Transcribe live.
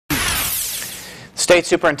State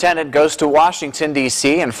Superintendent goes to Washington,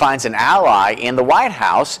 D.C. and finds an ally in the White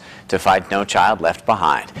House to fight No Child Left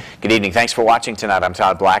Behind. Good evening. Thanks for watching tonight. I'm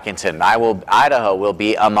Todd Blackington. Idaho will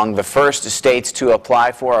be among the first states to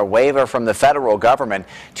apply for a waiver from the federal government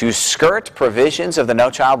to skirt provisions of the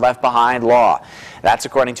No Child Left Behind law. That's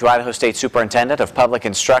according to Idaho State Superintendent of Public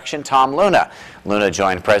Instruction, Tom Luna. Luna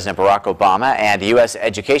joined President Barack Obama and U.S.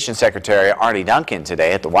 Education Secretary Arne Duncan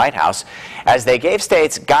today at the White House as they gave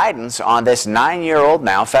states guidance on this 9-year-old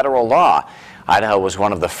now federal law. Idaho was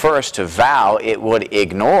one of the first to vow it would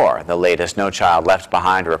ignore the latest No Child Left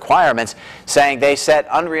Behind requirements, saying they set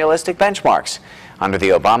unrealistic benchmarks. Under the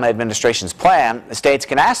Obama administration's plan, the states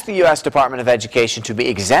can ask the U.S. Department of Education to be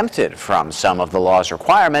exempted from some of the law's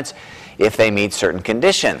requirements if they meet certain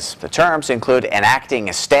conditions. The terms include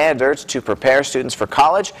enacting standards to prepare students for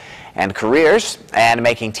college and careers and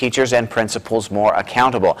making teachers and principals more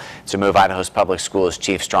accountable. It's a move Idaho's public schools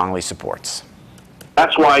chief strongly supports.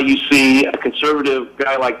 That's why you see a conservative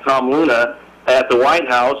guy like Tom Luna at the White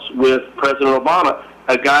House with President Obama,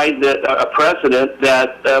 a president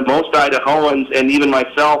that most Idahoans and even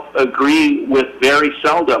myself agree with very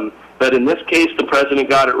seldom. But in this case, the president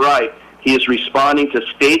got it right. He is responding to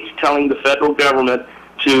states telling the federal government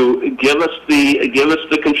to give us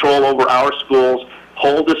the control over our schools,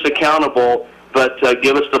 hold us accountable, but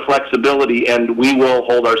give us the flexibility, and we will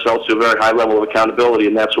hold ourselves to a very high level of accountability.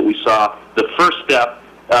 And that's what we saw. The first step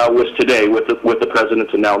was today with the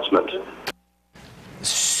president's announcement.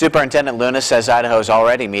 Superintendent Luna says Idaho is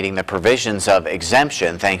already meeting the provisions of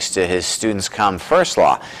exemption thanks to his Students Come First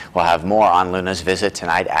law. We'll have more on Luna's visit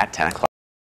tonight at 10 o'clock.